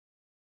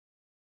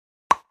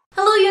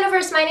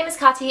Universe, my name is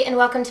Kati and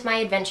welcome to my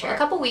adventure. A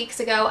couple weeks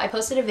ago I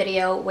posted a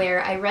video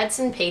where I read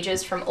some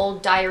pages from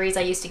old diaries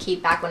I used to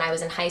keep back when I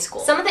was in high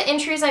school. Some of the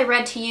entries I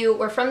read to you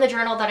were from the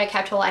journal that I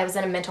kept while I was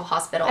in a mental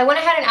hospital. I went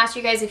ahead and asked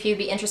you guys if you'd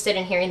be interested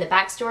in hearing the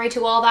backstory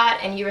to all that,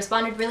 and you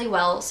responded really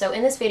well, so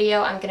in this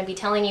video I'm going to be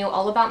telling you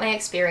all about my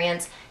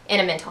experience in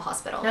a mental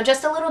hospital. Now,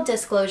 just a little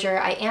disclosure,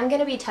 I am going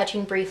to be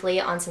touching briefly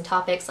on some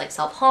topics like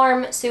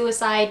self-harm,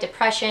 suicide,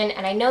 depression,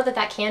 and I know that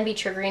that can be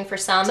triggering for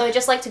some, so I'd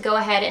just like to go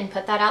ahead and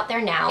put that out there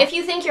now. If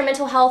you think your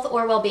mental health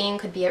or well-being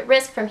could be at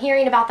risk from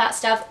hearing about that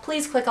stuff,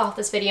 please click off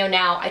this video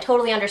now. I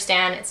totally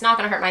understand. It's not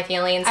going to hurt my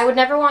feelings. I would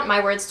never want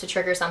my words to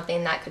trigger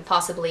something that could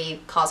possibly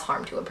cause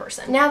harm to a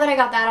person. Now that I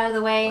got that out of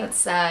the way,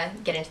 let's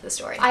get into the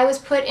story. I was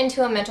put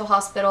into a mental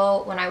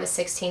hospital when I was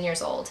 16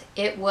 years old.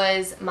 It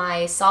was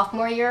my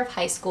sophomore year of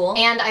high school,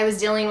 and I was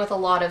dealing with a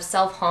lot of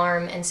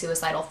self-harm and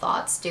suicidal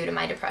thoughts due to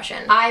my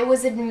depression. I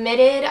was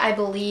admitted, I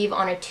believe,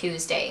 on a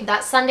Tuesday.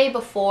 That Sunday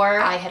before,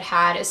 I had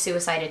had a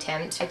suicide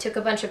attempt. I took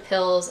a bunch of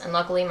pills, and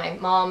luckily my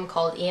mom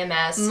called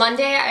EMS.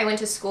 Monday, I went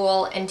to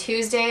school, and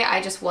Tuesday,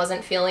 I just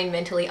wasn't feeling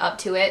mentally up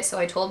to it, so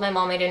I told my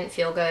mom I didn't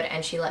feel good,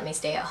 and she let me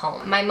stay at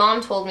home. My mom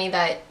told me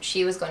that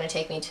she was going to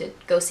take me to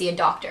go see a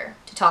doctor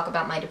to talk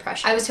about my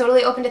depression. I was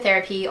totally open to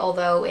therapy,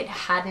 although it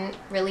hadn't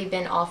really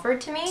been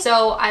offered to me.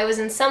 So I was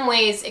in some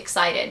ways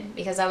excited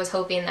because I was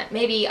hoping that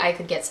maybe I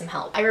could get some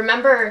help. I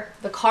remember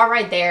the car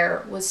ride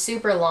there was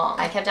super long.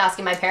 I kept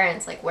asking my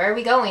parents, like, where are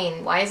we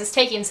going? Why is this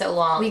taking so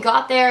long? We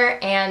got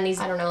there and these,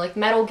 I don't know, like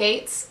metal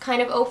gates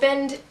kind of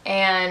opened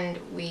and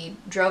we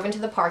drove into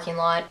the parking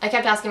lot. I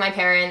kept asking my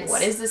parents,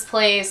 what is this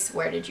place?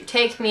 Where did you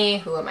take me?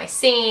 Who am I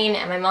seeing?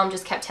 And my mom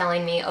just kept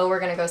telling me, oh, we're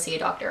gonna go see a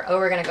doctor. Oh,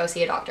 we're gonna go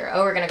see a doctor.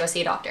 Oh, we're gonna go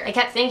see a doctor. I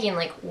kept thinking,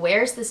 like,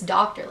 where's this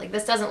doctor? Like,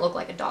 this doesn't look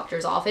like a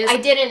doctor's office. I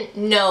didn't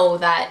know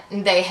that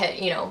they had,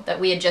 you know, that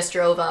we had just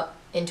drove up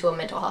into a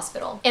mental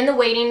hospital. In the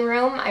waiting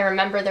room, I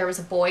remember there was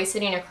a boy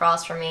sitting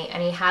across from me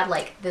and he had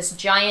like this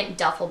giant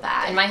duffel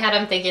bag. In my head,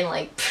 I'm thinking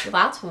like,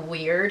 that's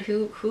weird.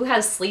 Who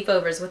has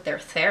sleepovers with their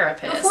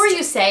therapist? Before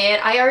you say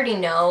it, I already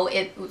know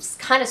it was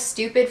kind of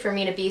stupid for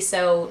me to be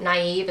so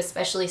naive,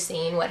 especially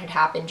seeing what had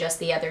happened just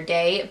the other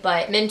day,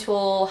 but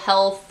mental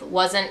health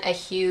wasn't a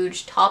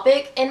huge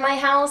topic in my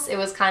house. It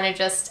was kind of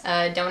just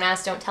a don't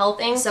ask, don't tell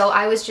thing. So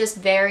I was just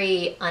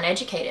very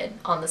uneducated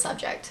on the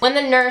subject. When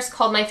the nurse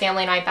called my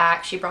family and I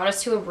back, she brought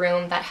us to a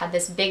room that had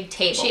this big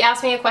table. She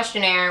asked me a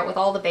questionnaire with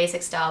all the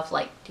basic stuff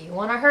like, do you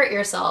want to hurt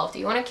yourself? Do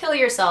you want to kill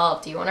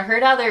yourself? Do you want to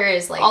hurt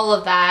others? Like all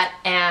of that.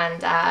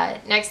 And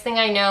next thing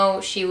I know,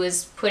 she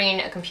was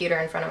putting a computer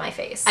in front of my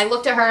face. I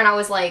looked at her and I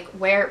was like,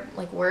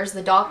 where's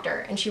the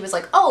doctor? And she was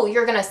like, oh,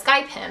 you're gonna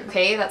Skype him.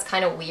 Okay, that's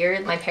kind of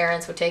weird. My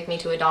parents would take me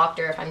to a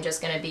doctor if I'm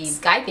just gonna be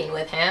Skyping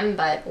with him,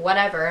 but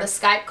whatever. The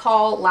Skype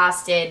call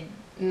lasted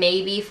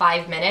maybe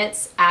 5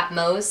 minutes at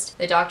most.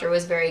 The doctor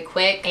was very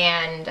quick,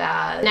 and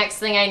next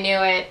thing I knew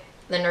it,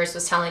 the nurse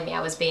was telling me I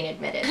was being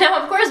admitted.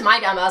 Now, of course, my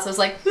dumbass was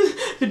like,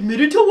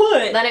 admitted to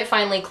what? Then it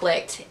finally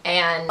clicked,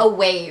 and a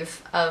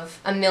wave of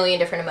a million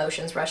different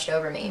emotions rushed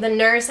over me. The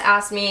nurse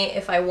asked me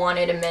if I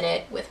wanted a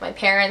minute with my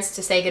parents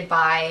to say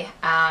goodbye,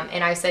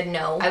 and I said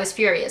no. I was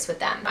furious with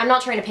them. I'm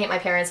not trying to paint my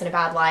parents in a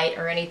bad light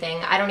or anything.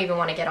 I don't even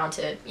want to get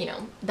onto, you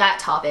know, that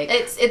topic.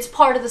 It's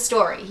part of the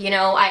story, you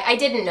know? I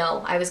didn't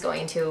know I was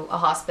going to a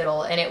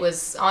hospital, and it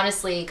was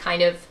honestly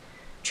kind of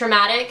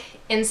traumatic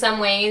in some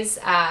ways.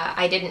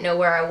 I didn't know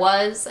where I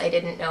was. I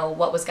didn't know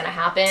what was gonna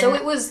happen. So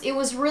it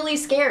was really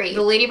scary.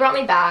 The lady brought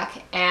me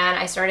back and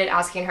I started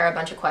asking her a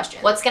bunch of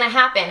questions. What's gonna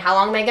happen? How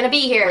long am I gonna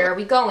be here? Where are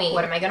we going?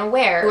 What am I gonna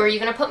wear? Who are you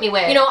gonna put me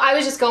with? You know, I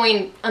was just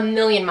going a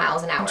million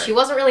miles an hour. She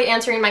wasn't really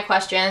answering my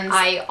questions.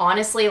 I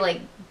honestly,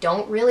 like,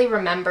 don't really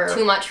remember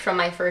too much from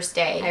my first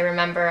day. I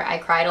remember I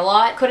cried a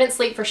lot. Couldn't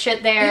sleep for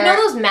shit there. You know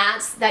those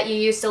mats that you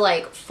used to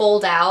like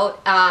fold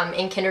out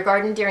in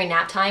kindergarten during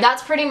nap time?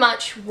 That's pretty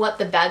much what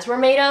the beds were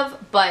made of,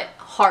 but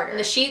harder.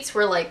 The sheets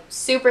were like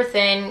super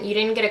thin. You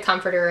didn't get a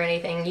comforter or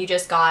anything. You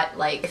just got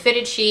like a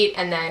fitted sheet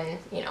and then,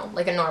 you know,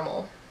 like a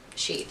normal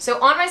sheet. So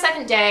on my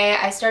second day,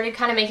 I started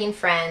kind of making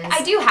friends.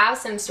 I do have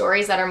some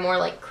stories that are more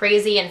like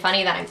crazy and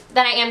funny that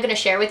I am gonna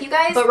share with you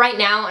guys, but right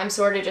now I'm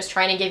sort of just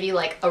trying to give you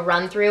like a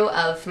run through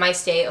of my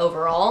stay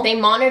overall. They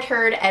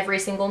monitored every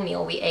single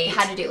meal we ate.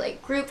 Had to do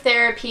like group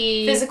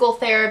therapy, physical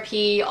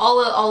therapy,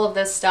 all of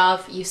this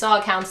stuff. You saw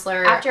a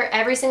counselor. After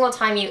every single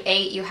time you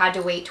ate, you had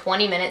to wait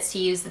 20 minutes to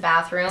use the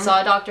bathroom. I saw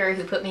a doctor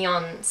who put me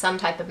on some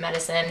type of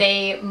medicine.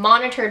 They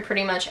monitored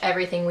pretty much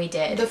everything we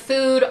did. The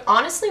food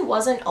honestly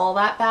wasn't all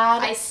that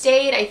bad. I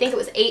stayed, I think it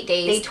was 8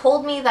 days. They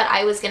told me that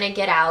I was gonna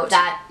get out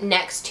that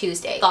next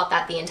Tuesday. Thought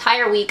that the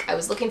entire week. I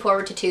was looking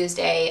forward to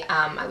Tuesday.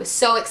 I was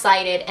so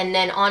excited, and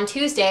then on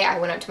Tuesday I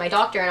went up to my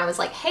doctor and I was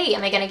like, hey,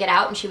 am I gonna get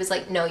out? And she was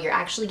like, no, you're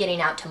actually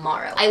getting out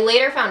tomorrow. I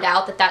later found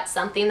out that that's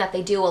something that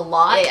they do a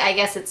lot. I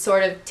guess it's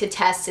sort of to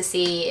test to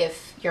see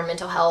if your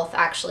mental health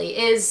actually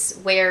is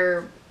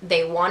where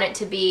they want it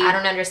to be. I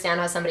don't understand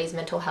how somebody's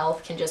mental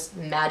health can just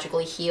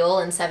magically heal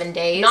in 7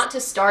 days. Not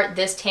to start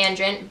this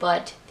tangent,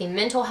 but the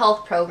mental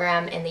health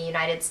program in the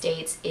United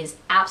States is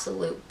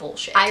absolute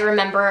bullshit. I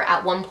remember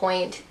at one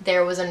point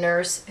there was a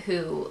nurse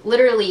who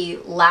literally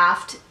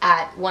laughed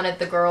at one of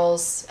the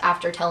girls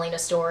after telling a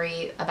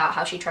story about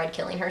how she tried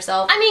killing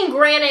herself. I mean,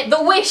 granted,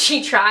 the way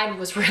she tried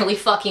was really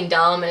fucking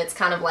dumb, and it's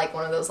kind of like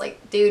one of those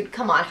like, dude,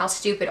 come on, how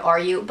stupid are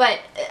you?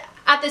 But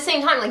at the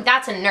same time, like,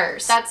 that's a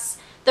nurse. That's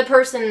the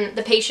person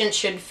the patient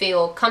should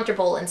feel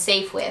comfortable and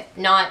safe with,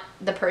 not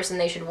the person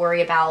they should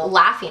worry about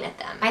laughing at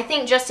them. I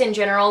think just in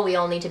general, we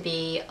all need to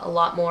be a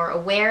lot more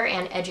aware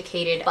and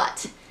educated,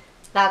 but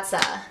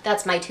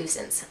that's my 2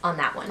 cents on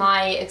that one.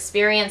 My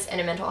experience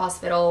in a mental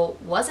hospital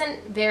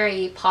wasn't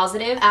very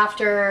positive.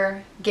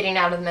 After getting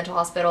out of the mental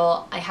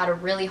hospital, I had a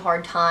really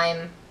hard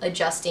time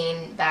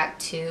adjusting back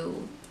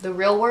to the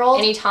real world.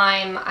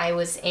 Anytime I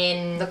was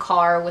in the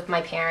car with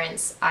my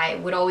parents, I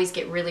would always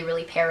get really,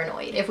 really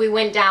paranoid. If we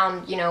went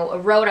down, you know, a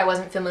road I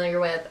wasn't familiar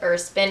with or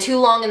spent too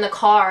long in the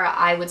car,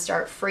 I would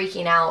start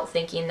freaking out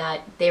thinking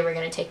that they were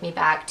gonna take me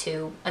back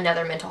to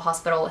another mental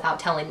hospital without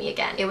telling me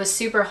again. It was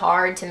super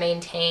hard to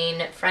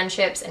maintain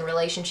friendships and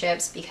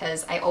relationships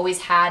because I always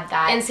had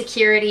that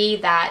insecurity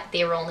that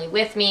they were only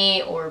with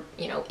me or,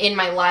 you know, in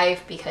my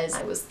life because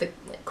I was the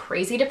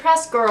crazy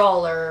depressed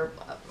girl or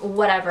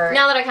whatever.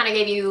 Now that I kind of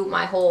gave you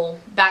my whole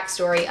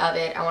backstory of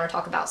it, I want to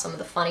talk about some of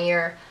the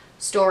funnier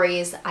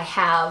stories I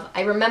have.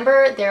 I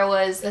remember there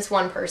was this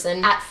one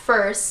person. At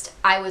first,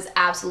 I was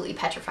absolutely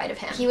petrified of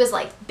him. He was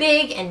like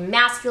big and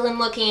masculine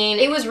looking.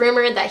 It was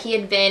rumored that he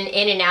had been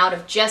in and out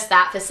of just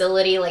that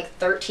facility like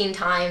 13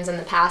 times in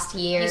the past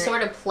year. He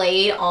sort of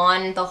played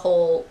on the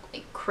whole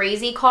like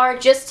crazy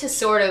card just to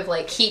sort of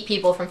like keep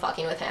people from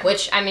fucking with him,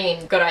 which, I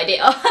mean, good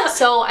idea.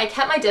 So I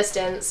kept my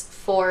distance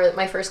for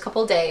my first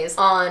couple days.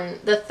 On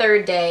the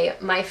 3rd day,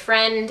 my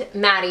friend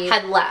Maddie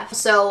had left.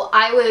 So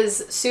I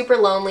was super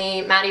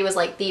lonely. Maddie was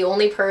like the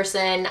only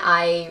person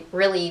I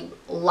really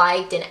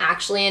liked and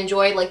actually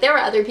enjoyed. Like, there were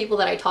other people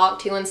that I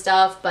talked to and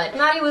stuff, but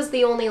Maddie was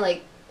the only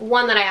like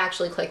one that I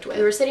actually clicked with.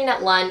 We were sitting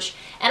at lunch,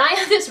 and I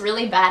have this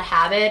really bad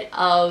habit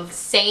of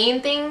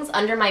saying things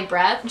under my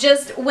breath.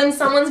 Just when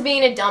someone's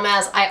being a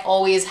dumbass, I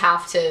always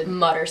have to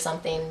mutter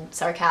something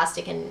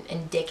sarcastic and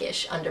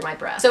dickish under my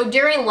breath. So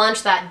during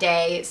lunch that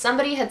day,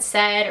 somebody had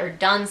said or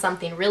done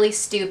something really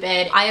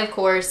stupid. I, of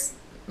course,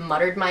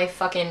 muttered my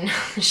fucking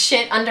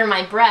shit under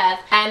my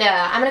breath, and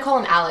I'm gonna call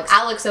him Alex.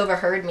 Alex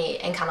overheard me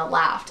and kind of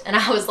laughed, and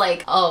I was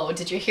like, oh,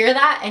 did you hear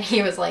that? And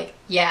he was like,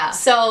 yeah.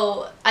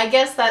 So I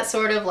guess that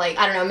sort of like,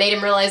 I don't know, made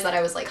him realize that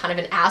I was like kind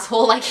of an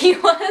asshole like he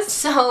was.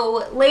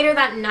 So later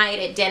that night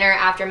at dinner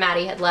after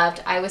Maddie had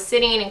left, I was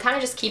sitting and kind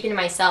of just keeping to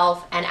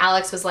myself, and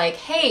Alex was like,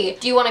 hey,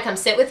 do you want to come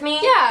sit with me?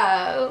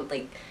 Yeah,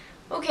 like,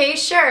 okay,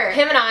 sure.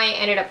 Him and I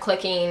ended up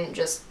clicking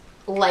just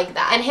like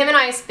that. And him and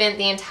I spent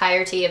the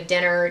entirety of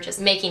dinner just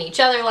making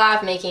each other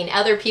laugh, making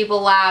other people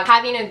laugh,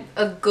 having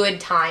a good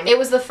time. It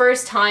was the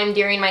first time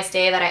during my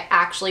stay that I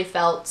actually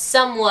felt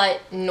somewhat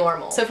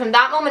normal. So from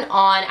that moment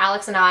on,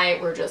 Alex and I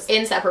were just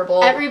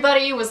inseparable.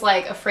 Everybody was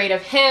like afraid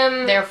of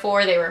him,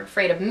 therefore they were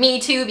afraid of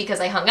me too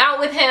because I hung out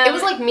with him. It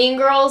was like Mean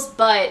Girls,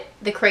 but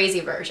the crazy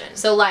version.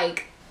 So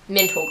like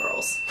mental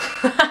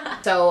girls.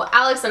 So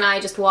Alex and I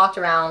just walked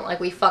around like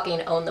we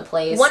fucking owned the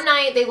place. One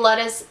night they let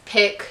us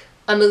pick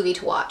a movie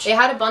to watch. They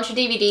had a bunch of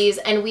DVDs,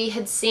 and we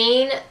had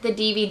seen the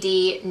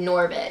DVD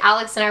Norbit.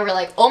 Alex and I were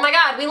like, oh my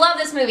god, we love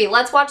this movie,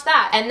 let's watch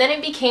that. And then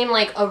it became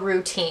like a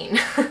routine.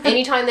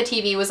 Anytime the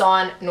TV was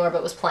on,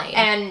 Norbit was playing.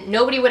 And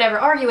nobody would ever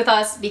argue with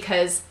us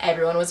because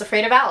everyone was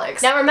afraid of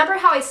Alex. Now remember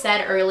how I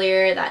said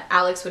earlier that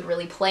Alex would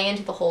really play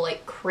into the whole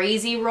like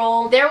crazy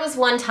role? There was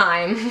one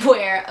time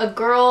where a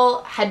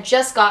girl had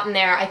just gotten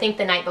there, I think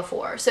the night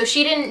before. So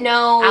she didn't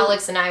know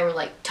Alex and I were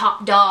like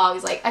top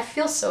dogs. Like, I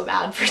feel so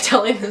bad for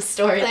telling this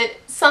story. But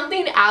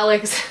something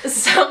Alex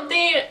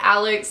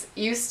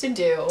used to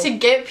do to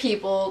get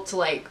people to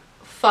like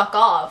fuck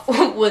off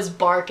was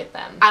bark at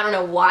them. I don't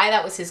know why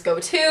that was his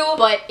go-to,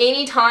 but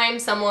anytime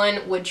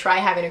someone would try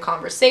having a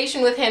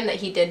conversation with him that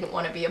he didn't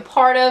want to be a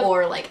part of,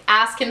 or like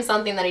ask him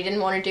something that he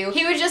didn't want to do,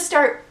 he would just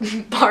start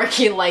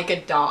barking like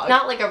a dog.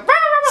 Not like a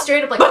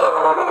straight up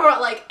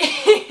like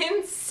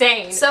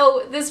insane.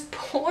 So this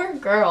poor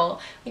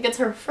girl, like, it's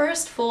her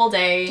first full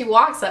day. She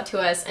walks up to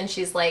us and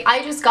she's like,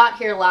 I just got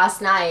here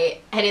last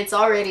night and it's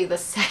already the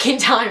 2nd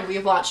time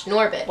we've watched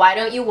Norbit. Why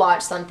don't you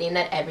watch something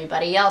that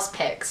everybody else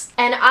picks?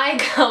 And I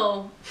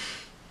go,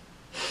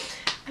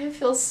 I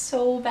feel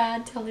so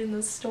bad telling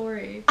this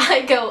story.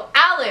 I go,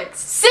 Alex,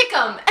 sick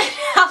 'em! And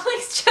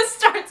Alex just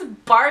starts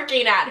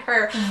barking at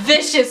her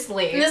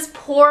viciously. And this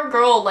poor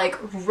girl like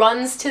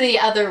runs to the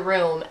other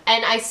room,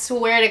 and I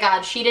swear to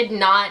God, she did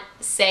not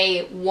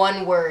say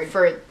one word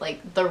for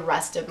like the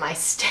rest of my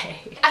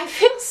stay. I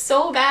feel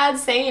so bad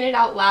saying it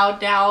out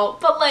loud now,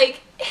 but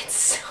like, it's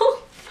so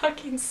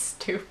fucking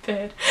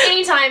stupid.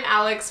 Anytime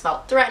Alex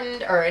felt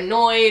threatened or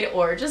annoyed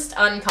or just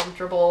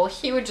uncomfortable,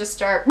 he would just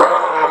start to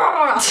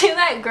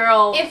that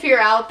girl. If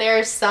you're out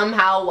there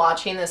somehow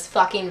watching this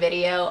fucking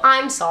video,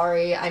 I'm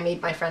sorry I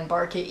made my friend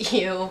bark at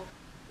you.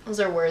 Those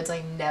are words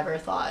I never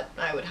thought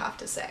I would have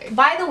to say.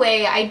 By the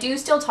way, I do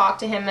still talk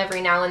to him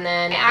every now and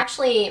then. I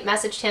actually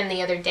messaged him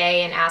the other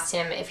day and asked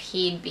him if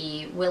he'd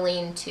be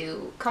willing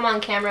to come on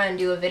camera and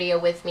do a video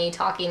with me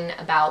talking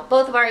about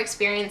both of our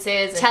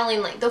experiences and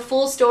telling like the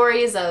full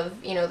stories of,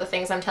 you know, the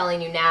things I'm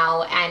telling you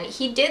now. And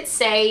he did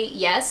say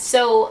yes,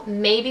 so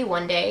maybe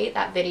one day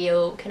that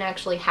video can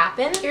actually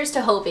happen. Here's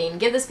to hoping.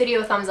 Give this video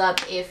a thumbs up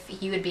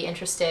if you would be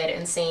interested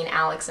in seeing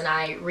Alex and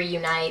I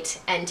reunite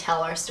and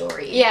tell our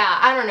story. Yeah,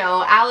 I don't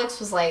know.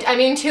 Alex was like, I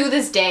mean, to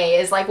this day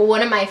is like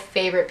one of my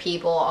favorite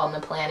people on the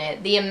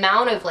planet. The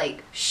amount of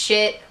like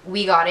shit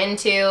we got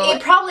into,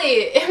 it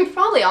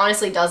probably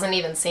honestly doesn't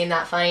even seem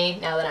that funny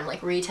now that I'm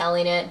like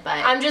retelling it, but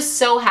I'm just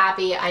so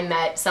happy I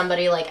met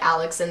somebody like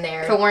Alex in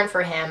there. If it weren't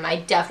for him, I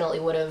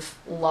definitely would have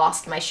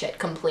lost my shit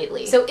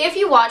completely. So if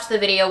you watch the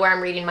video where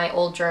I'm reading my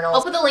old journal,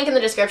 I'll put the link in the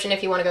description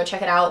if you want to go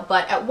check it out,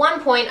 but at one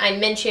point I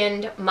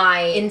mentioned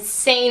my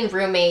insane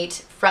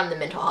roommate from the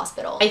mental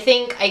hospital. I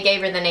think I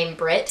gave her the name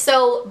Britt.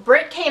 So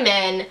Britt came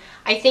in,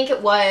 I think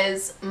it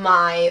was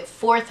my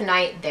 4th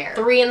night there.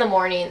 3 in the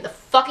morning, the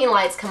fucking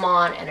lights come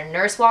on and a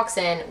nurse walks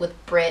in with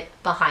Britt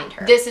behind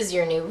her. This is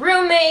your new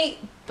roommate,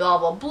 blah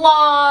blah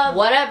blah,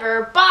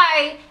 whatever,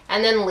 bye,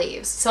 and then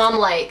leaves. So I'm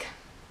like,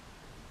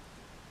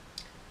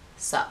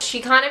 sup. She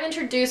kind of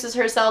introduces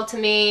herself to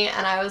me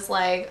and I was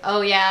like,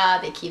 oh yeah,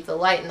 they keep the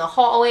light in the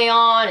hallway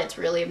on, it's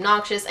really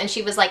obnoxious. And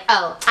she was like,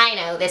 oh, I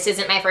know, this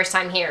isn't my first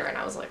time here. And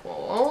I was like,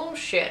 well, oh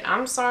shit,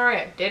 I'm sorry,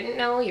 I didn't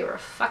know you were a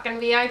fucking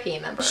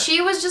VIP member.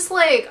 She was just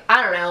like,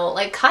 I don't know,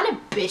 like kind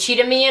of bitchy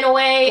to me in a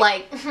way.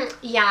 Like,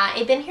 yeah,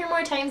 I've been here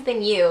more times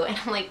than you. And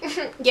I'm like,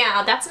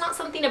 yeah, that's not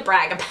something to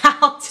brag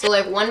about. So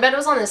like one bed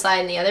was on this side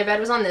and the other bed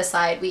was on this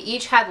side. We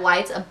each had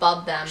lights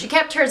above them. She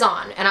kept hers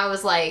on and I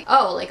was like,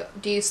 oh, like,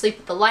 do you sleep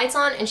with the lights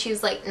on? And she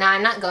was like, nah,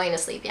 I'm not going to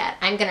sleep yet.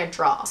 I'm gonna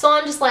draw. So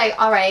I'm just like,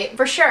 all right,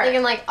 for sure.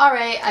 Thinking like, all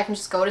right, I can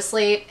just go to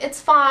sleep. It's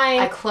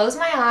fine. I close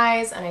my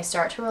eyes and I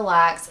start to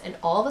relax and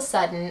all of a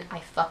sudden I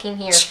fucking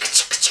hear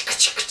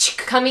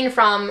coming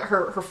from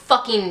her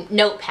fucking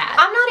notepad.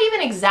 I'm not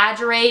even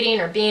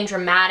exaggerating or being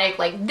dramatic.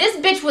 Like, this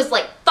bitch was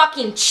like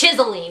fucking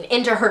chiseling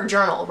into her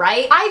journal,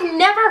 right? I've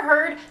never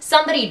heard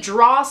somebody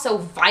draw so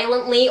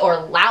violently or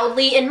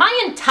loudly in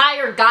my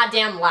entire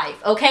goddamn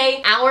life,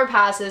 okay? Hour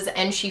passes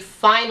and she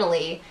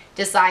finally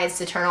decides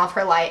to turn off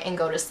her light and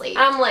go to sleep.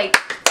 I'm like,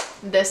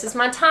 this is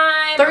my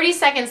time. 30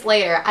 seconds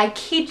later, I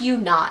kid you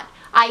not,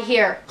 I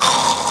hear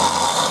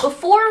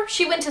before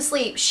she went to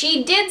sleep,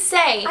 she did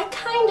say, I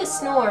kinda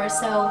snore,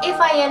 so if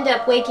I end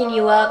up waking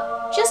you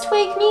up, just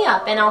wake me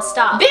up and I'll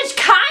stop. Bitch,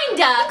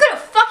 kinda! You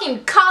could've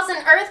fucking caused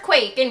an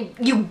earthquake in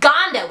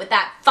Uganda with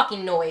that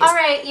fucking noise.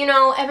 Alright, you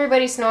know,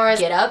 everybody snores.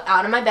 Get up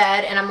out of my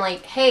bed and I'm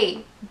like,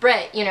 hey,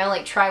 Britt, you know,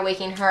 like try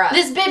waking her up.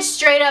 This bitch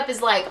straight up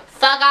is like,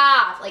 fuck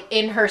off, like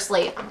in her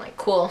sleep. I'm like,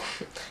 cool.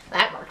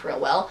 That worked real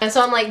well. And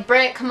so I'm like,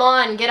 Britt, come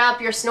on, get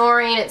up, you're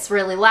snoring, it's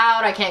really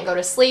loud, I can't go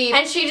to sleep.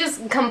 And she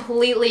just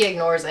completely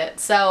ignores it.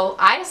 So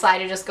I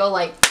decided to just go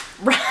like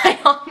right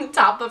on the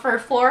top of her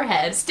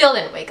forehead. Still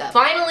didn't wake up.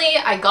 Finally,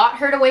 I got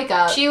her to wake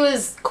up. She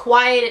was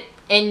quiet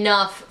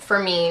enough for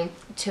me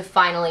to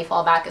finally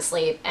fall back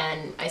asleep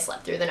and I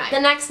slept through the night. The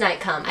next night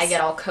comes. I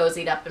get all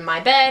cozied up in my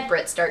bed.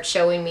 Britt starts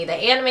showing me the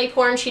anime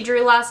porn she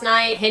drew last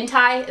night.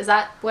 Hentai, is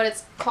that what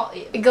it's called?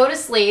 I go to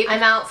sleep.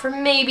 I'm out for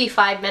maybe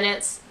 5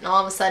 minutes and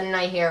all of a sudden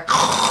I hear,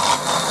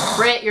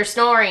 Britt, you're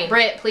snoring.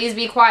 Britt, please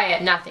be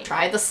quiet. Nothing.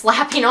 Try the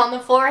slapping on the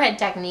forehead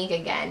technique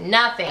again.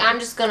 Nothing. I'm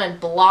just gonna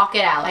block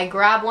it out. I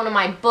grab one of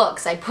my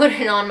books. I put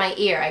it on my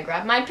ear. I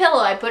grab my pillow.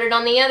 I put it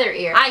on the other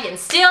ear. I can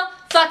still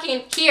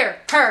fucking hear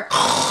her.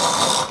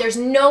 There's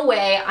no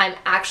way I'm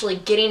actually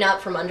getting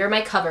up from under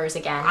my covers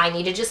again. I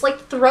need to just like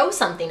throw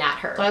something at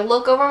her. So I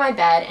look over my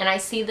bed and I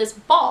see this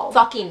ball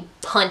fucking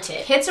punted.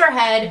 Hits her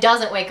head,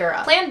 doesn't wake her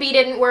up. Plan B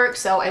didn't work,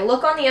 so I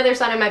look on the other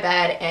side of my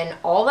bed and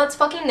all that's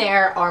fucking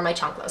there are my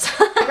chanclas.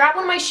 I grabbed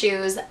one of my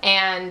shoes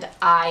and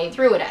I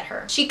threw it at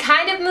her. She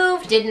kind of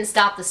moved, didn't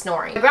stop the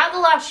snoring. I grabbed the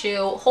last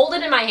shoe, hold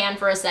it in my hand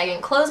for a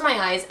second, close my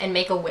eyes and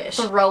make a wish.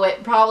 Throw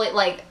it, probably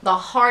like the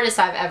hardest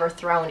I've ever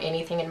thrown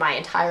anything in my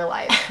entire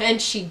life.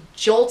 And she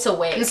jolts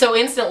awake. And so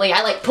instantly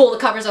I like pull the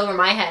covers over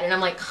my head and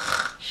I'm like,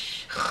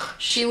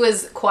 she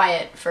was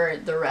quiet for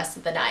the rest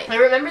of the night. I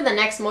remember the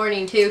next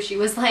morning too, she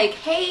was like,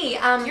 hey,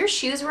 your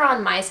shoes were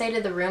on my side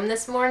of the room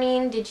this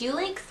morning. Did you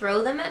like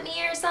throw them at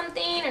me or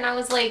something? And I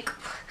was like,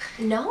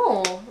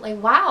 no,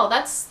 like, wow,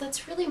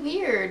 that's really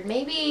weird.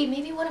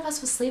 Maybe one of us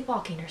was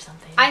sleepwalking or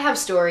something. I have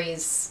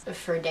stories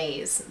for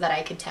days that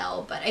I could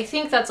tell, but I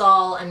think that's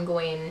all I'm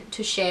going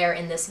to share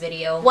in this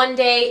video. One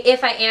day,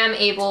 if I am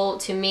able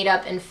to meet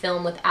up and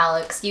film with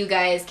Alex, you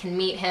guys can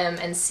meet him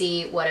and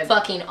see what a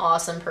fucking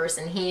awesome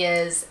person he is.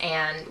 is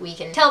and we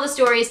can tell the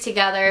stories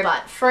together,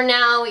 but for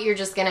now, you're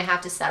just gonna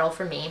have to settle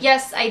for me.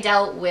 Yes, I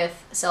dealt with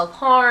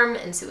self-harm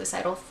and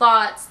suicidal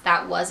thoughts.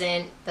 That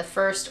wasn't the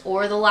first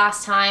or the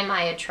last time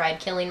I had tried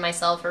killing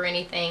myself or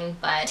anything,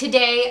 but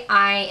today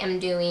I am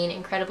doing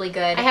incredibly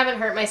good. I haven't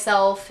hurt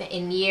myself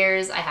in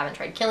years. I haven't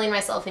tried killing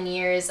myself in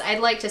years. I'd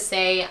like to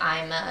say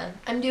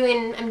I'm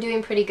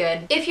doing pretty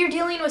good. If you're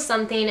dealing with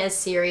something as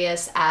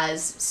serious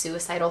as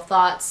suicidal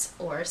thoughts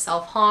or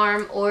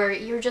self-harm, or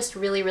you're just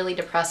really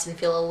depressed and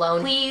feel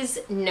alone, please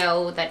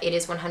know that it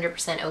is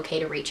 100% okay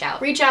to reach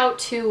out. Reach out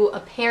to a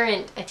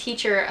parent, a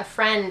teacher, a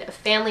friend, a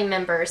family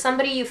member,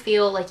 somebody you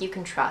feel like you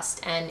can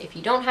trust. And if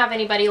you don't have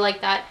anybody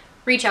like that,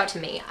 reach out to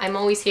me. I'm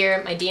always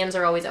here. My DMs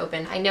are always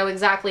open. I know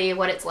exactly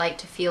what it's like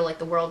to feel like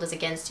the world is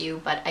against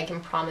you, but I can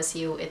promise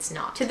you it's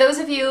not. To those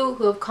of you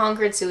who have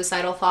conquered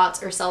suicidal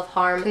thoughts or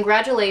self-harm,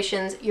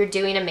 congratulations, you're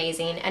doing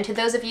amazing. And to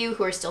those of you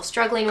who are still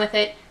struggling with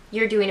it,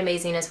 you're doing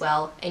amazing as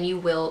well, and you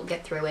will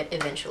get through it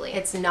eventually.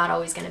 It's not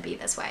always gonna be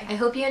this way. I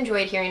hope you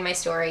enjoyed hearing my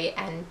story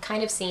and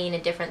kind of seeing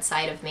a different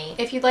side of me.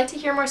 If you'd like to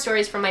hear more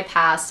stories from my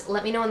past,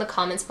 let me know in the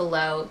comments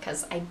below,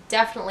 because I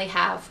definitely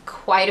have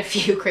quite a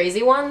few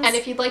crazy ones. And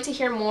if you'd like to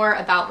hear more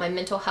about my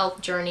mental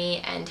health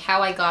journey and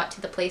how I got to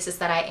the places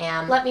that I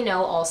am, let me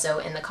know also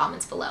in the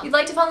comments below. If you'd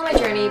like to follow my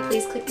journey,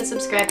 please click the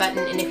subscribe button,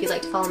 and if you'd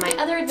like to follow my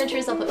other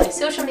adventures, I'll put my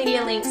social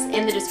media links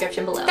in the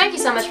description below. Thank you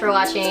so much for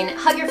watching.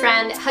 Hug your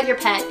friend, hug your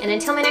pet, and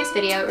until my next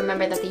video,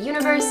 remember that the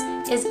universe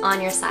is on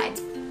your side.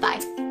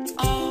 Bye.